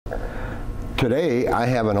Today I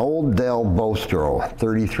have an old Dell Vostro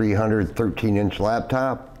 3300 13-inch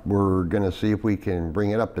laptop. We're going to see if we can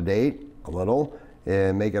bring it up to date a little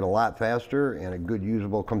and make it a lot faster and a good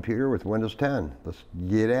usable computer with Windows 10. Let's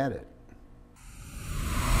get at it.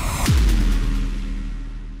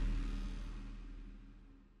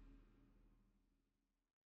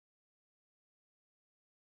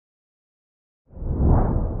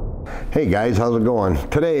 Hey guys, how's it going?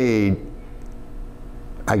 Today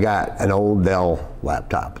I got an old Dell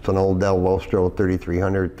laptop. It's an old Dell Vostro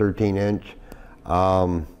 3300 13-inch.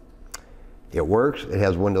 It works. It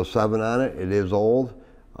has Windows 7 on it. It is old,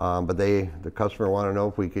 but the customer wanted to know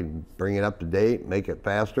if we could bring it up to date, make it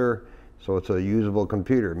faster, so it's a usable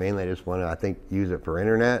computer. Mainly I just want to, I think, use it for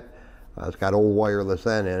internet. It's got old wireless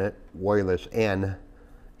N in it,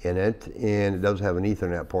 and it does have an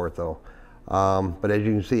Ethernet port though. But as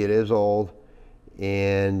you can see, it is old,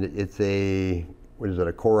 and it's a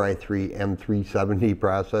a Core i3 M370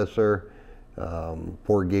 processor,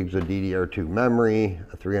 4 gigs of DDR2 memory,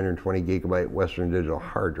 a 320 gigabyte Western Digital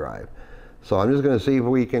hard drive. So I'm just going to see if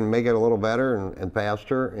we can make it a little better and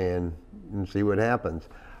faster and see what happens.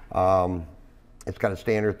 It's got a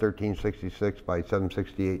standard 1366 by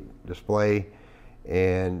 768 display,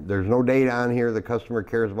 and there's no data on here the customer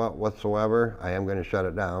cares about whatsoever. I am going to shut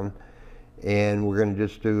it down, and we're going to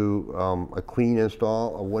just do a clean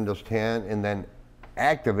install of Windows 10 and then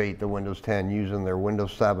activate the Windows 10 using their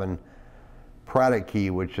Windows 7 product key,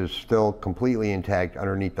 which is still completely intact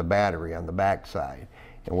underneath the battery on the back side.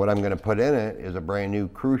 And what I'm going to put in it is a brand new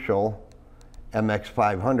Crucial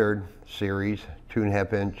MX500 series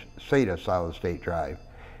 2.5-inch SATA solid state drive.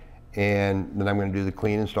 And then I'm going to do the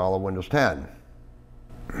clean install of Windows 10.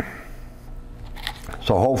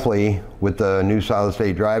 So hopefully with the new solid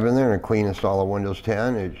state drive in there and a clean install of Windows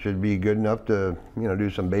 10, it should be good enough to, do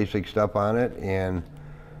some basic stuff on it and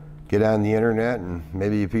get on the internet and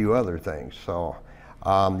maybe a few other things. So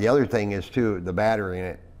the other thing is too, the battery in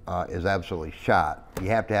it is absolutely shot. You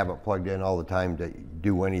have to have it plugged in all the time to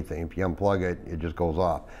do anything. If you unplug it, it just goes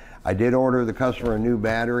off. I did order the customer a new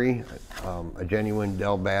battery, a genuine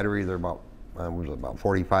Dell battery. They're about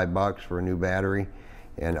 45 bucks for a new battery.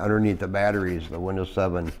 And underneath the battery is the Windows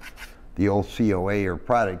 7, the old COA or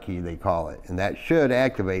product key they call it. And that should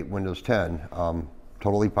activate Windows 10.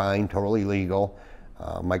 Totally fine, totally legal.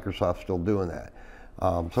 Microsoft's still doing that.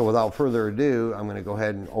 So without further ado, I'm going to go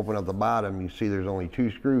ahead and open up the bottom. You see there's only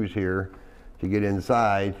 2 screws here to get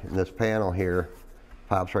inside. And this panel here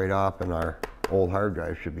pops right off, and our old hard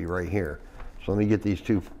drive should be right here. So let me get these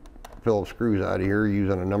 2 Phillip screws out of here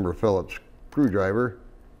using a number Phillips screwdriver.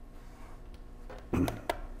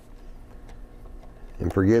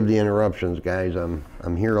 And forgive the interruptions, guys.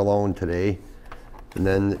 I'm here alone today. And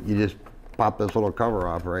then you just pop this little cover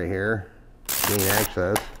off right here, gain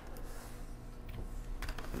access.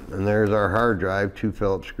 And there's our hard drive, 2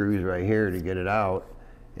 Phillips screws right here to get it out.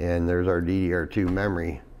 And there's our DDR2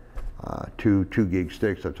 memory, 2 gig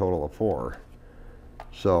sticks, a total of 4.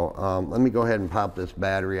 So let me go ahead and pop this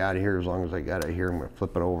battery out of here. As long as I got it here, I'm going to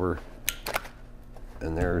flip it over.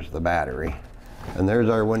 And there's the battery. And there's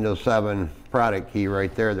our Windows 7 product key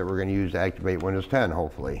right there that we're going to use to activate Windows 10,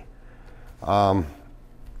 hopefully. For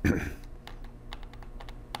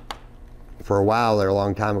a while there, a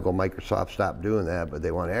long time ago, Microsoft stopped doing that, but they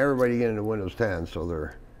want everybody to get into Windows 10, so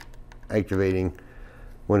they're activating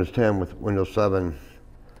Windows 10 with Windows 7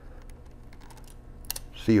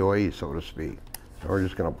 COA, so to speak. So we're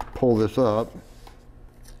just going to pull this up,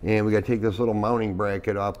 and we got to take this little mounting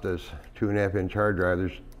bracket off this 2.5-inch hard drive.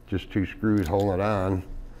 There's just 2 screws holding it on.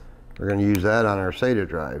 We're going to use that on our SATA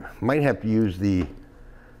drive. Might have to use the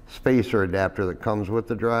spacer adapter that comes with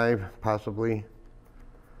the drive, possibly,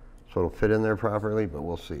 so it'll fit in there properly, but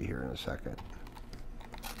we'll see here in a second.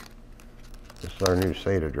 This is our new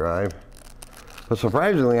SATA drive. But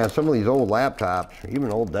surprisingly, on some of these old laptops,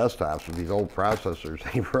 even old desktops with these old processors,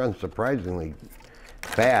 they run surprisingly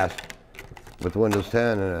fast with Windows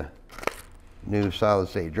 10 and a new solid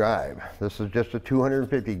state drive. This is just a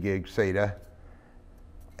 250 gig SATA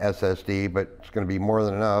SSD, but it's going to be more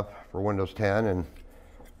than enough for Windows 10 and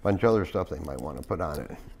a bunch of other stuff they might want to put on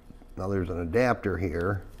it. Now there's an adapter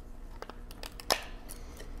here.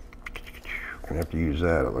 Gonna have to use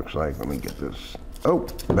that, it looks like. Let me get this. Oh,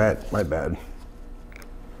 my bad.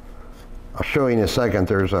 I'll show you in a second.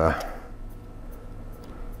 There's a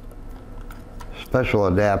special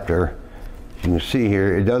adapter. You can see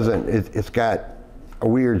here, it's got a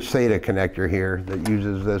weird SATA connector here that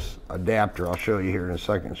uses this adapter. I'll show you here in a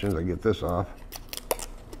second as soon as I get this off.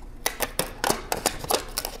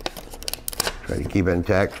 Try to keep it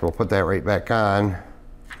intact, so we'll put that right back on.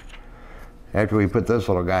 After we put this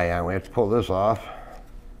little guy on, we have to pull this off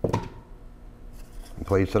and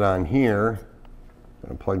place it on here. I'm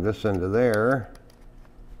going to plug this into there,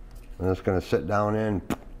 and it's going to sit down in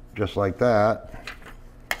just like that.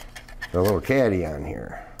 Got a little caddy on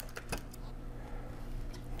here.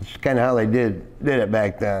 It's kind of how they did it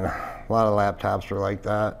back then. A lot of laptops were like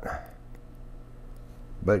that.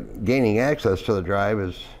 But gaining access to the drive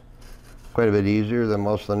is quite a bit easier than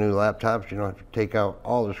most of the new laptops. You don't have to take out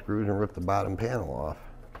all the screws and rip the bottom panel off.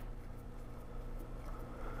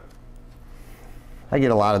 I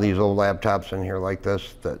get a lot of these old laptops in here like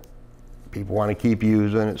this that people want to keep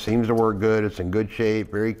using. It seems to work good. It's in good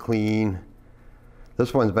shape, very clean.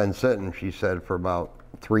 This one's been sitting, she said, for about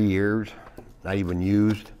 3 years, not even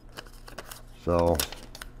used. So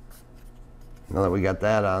now that we got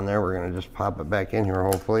that on there, we're going to just pop it back in here,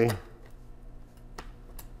 hopefully.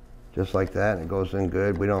 Just like that, and it goes in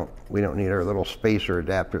good. We don't need our little spacer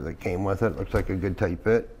adapter that came with it. Looks like a good tight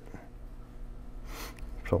fit.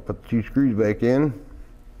 So I'll put the 2 screws back in.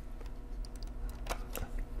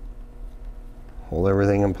 Hold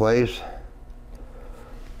everything in place.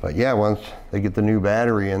 But yeah, once they get the new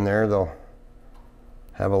battery in there, they'll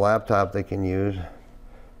have a laptop they can use.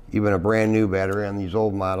 Even a brand new battery on these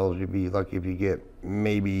old models, you'd be lucky if you get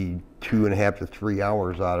maybe 2.5 to 3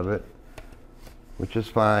 hours out of it, which is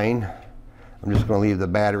fine. I'm just going to leave the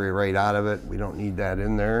battery right out of it. We don't need that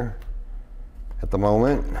in there at the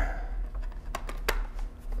moment.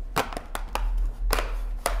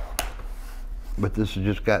 But this has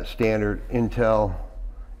just got standard Intel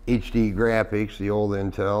HD graphics, the old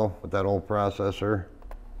Intel with that old processor.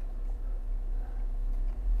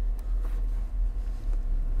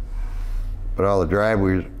 But all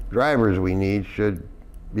the drivers we need should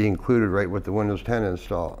be included right with the Windows 10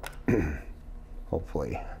 install.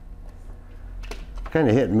 Hopefully. Kind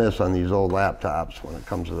of hit and miss on these old laptops when it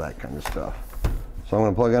comes to that kind of stuff. So I'm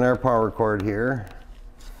going to plug in our power cord here.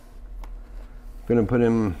 I'm going to put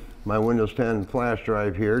in my Windows 10 flash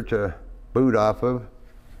drive here to boot off of.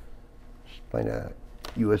 Just find a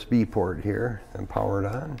USB port here and power it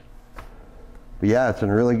on. But yeah, it's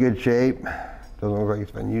in really good shape. Doesn't look like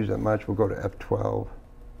it's been used that much. We'll go to F12,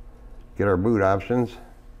 get our boot options.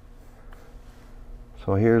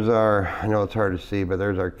 So here's our, I know it's hard to see, but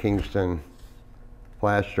there's our Kingston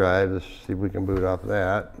flash drive. Let's see if we can boot off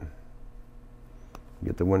that.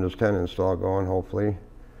 Get the Windows 10 install going, hopefully.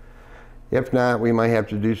 If not, we might have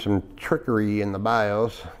to do some trickery in the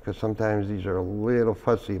BIOS, because sometimes these are a little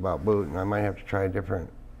fussy about booting. I might have to try a different,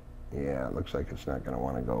 yeah, it looks like it's not going to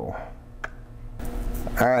want to go.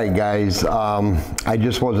 All right, guys, I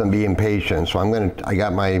just wasn't being patient, so I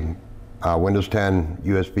got my Windows 10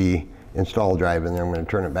 USB install drive in there. I'm going to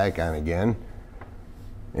turn it back on again,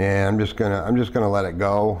 and I'm just gonna let it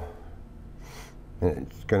go. And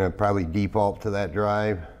it's going to probably default to that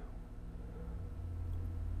drive.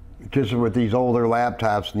 Just with these older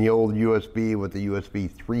laptops and the old USB with the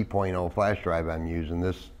USB 3.0 flash drive I'm using,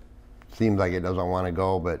 this seems like it doesn't want to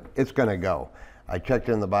go, but it's going to go. I checked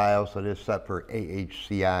in the BIOS, it is set for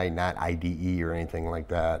AHCI, not IDE or anything like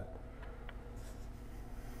that.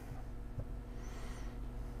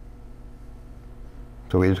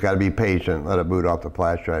 So we just got to be patient, let it boot off the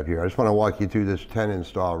flash drive here. I just want to walk you through this 10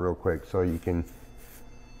 install real quick so you can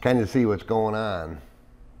kind of see what's going on.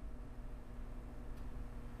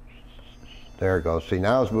 There it goes. See,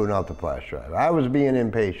 now it's booting off the flash drive. I was being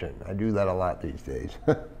impatient. I do that a lot these days.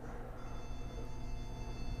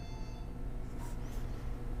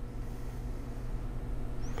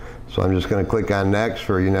 So I'm just going to click on next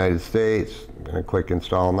for United States. I'm going to click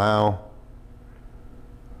install now.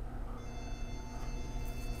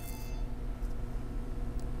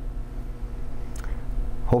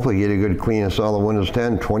 Hopefully get a good clean install of Windows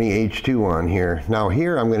 10 20H2 on here. Now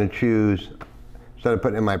here I'm going to choose, instead of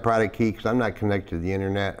putting in my product key, because I'm not connected to the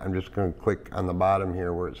internet, I'm just going to click on the bottom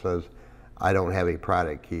here where it says I don't have a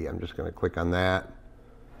product key. I'm just going to click on that.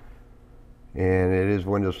 And it is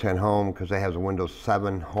Windows 10 Home because it has a Windows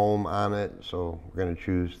 7 Home on it, so we're going to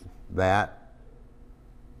choose that.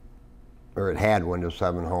 Or it had Windows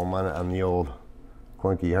 7 Home on it on the old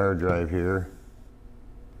clunky hard drive here.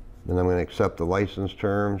 Then I'm going to accept the license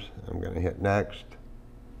terms. I'm going to hit next.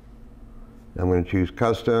 I'm going to choose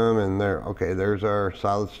custom, and there, okay, there's our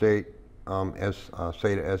solid state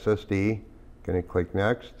SATA SSD. Going to click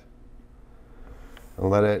next and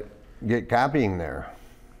let it get copying there.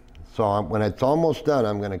 So when it's almost done,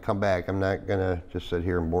 I'm going to come back. I'm not going to just sit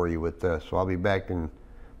here and bore you with this. So I'll be back in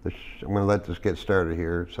I'm going to let this get started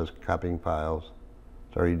here. It says copying files.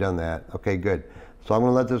 It's already done that. Okay, good. So I'm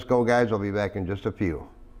going to let this go, guys. I'll be back in just a few.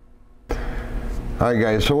 All right,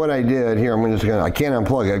 guys, so what I did here, I can't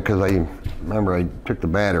unplug it because remember I took the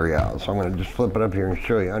battery out, so I'm going to just flip it up here and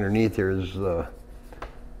show you. Underneath here is the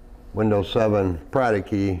Windows 7 product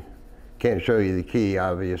key. Can't show you the key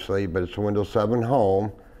obviously, but it's a Windows 7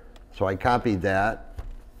 Home. So I copied that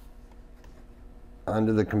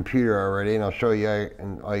onto the computer already, and I'll show you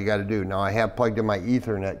and all you got to do. Now I have plugged in my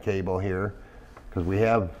Ethernet cable here because we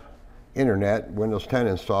have internet, Windows 10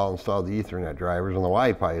 installed the Ethernet drivers and the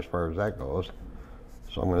Wi-Fi as far as that goes.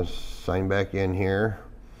 So I'm going to sign back in here,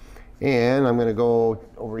 and I'm going to go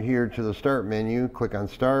over here to the start menu, click on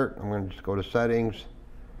start. I'm going to just go to settings,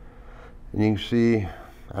 and you can see,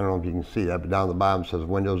 I don't know if you can see that, but down the bottom it says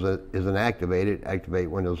Windows isn't activated,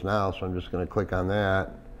 activate Windows now. So I'm just going to click on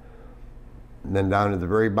that. And then down at the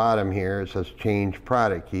very bottom here, it says change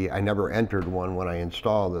product key. I never entered one when I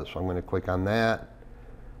installed this, so I'm going to click on that.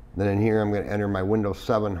 Then in here, I'm going to enter my Windows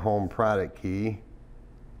 7 Home product key.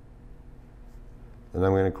 And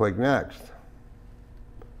I'm going to click next.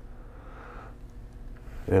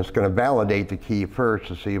 And it's going to validate the key first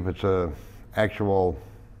to see if it's a actual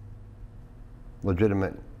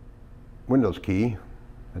legitimate Windows key.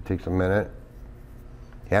 That takes a minute.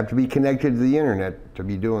 You have to be connected to the internet to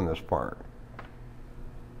be doing this part.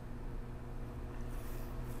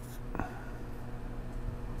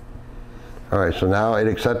 All right, so now it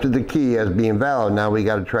accepted the key as being valid. Now we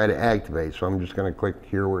got to try to activate. So I'm just going to click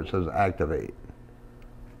here where it says activate.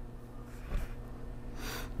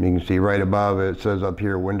 You can see right above it says up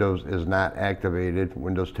here, Windows is not activated,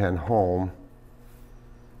 Windows 10 Home.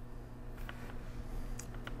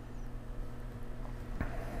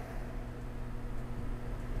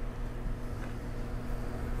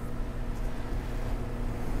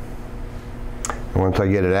 And once I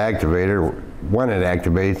get it activated, when it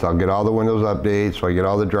activates, I'll get all the Windows updates, so I get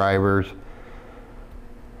all the drivers,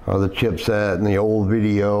 all the chipset and the old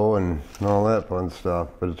video and all that fun stuff.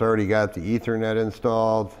 But it's already got the Ethernet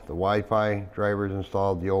installed, the Wi-Fi drivers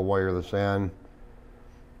installed, the old wireless N.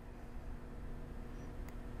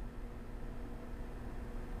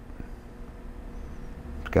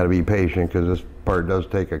 It's got to be patient because this part does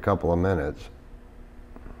take a couple of minutes.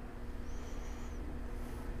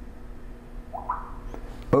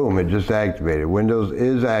 Boom, it just activated. Windows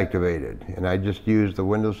is activated. And I just used the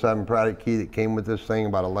Windows 7 product key that came with this thing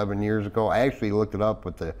about 11 years ago. I actually looked it up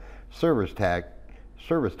with the service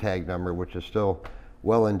tag number, which is still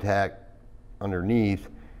well intact underneath.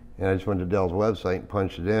 And I just went to Dell's website and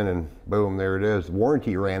punched it in, and boom, there it is. The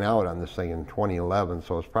warranty ran out on this thing in 2011,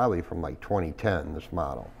 so it's probably from like 2010, this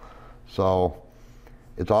model. So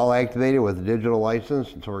it's all activated with a digital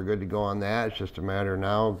license, and so we're good to go on that. It's just a matter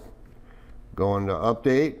now going to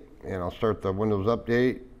update, and I'll start the Windows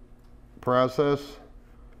update process.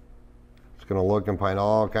 It's going to look and find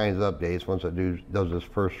all kinds of updates once it does this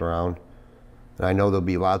first round. And I know there'll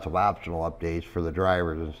be lots of optional updates for the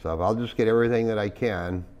drivers and stuff. I'll just get everything that I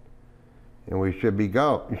can, and we should be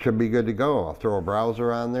good to go. I'll throw a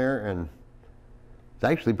browser on there, and it's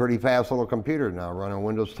actually a pretty fast little computer now, running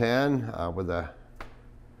Windows 10 with a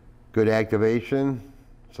good activation.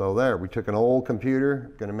 So there, we took an old computer,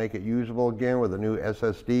 going to make it usable again with a new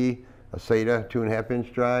SSD, a SATA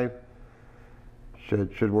 2.5-inch drive.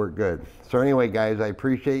 Should work good. So anyway, guys, I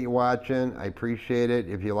appreciate you watching. I appreciate it.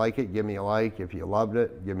 If you like it, give me a like. If you loved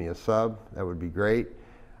it, give me a sub. That would be great.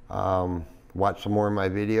 Watch some more of my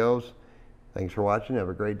videos. Thanks for watching. Have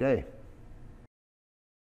a great day.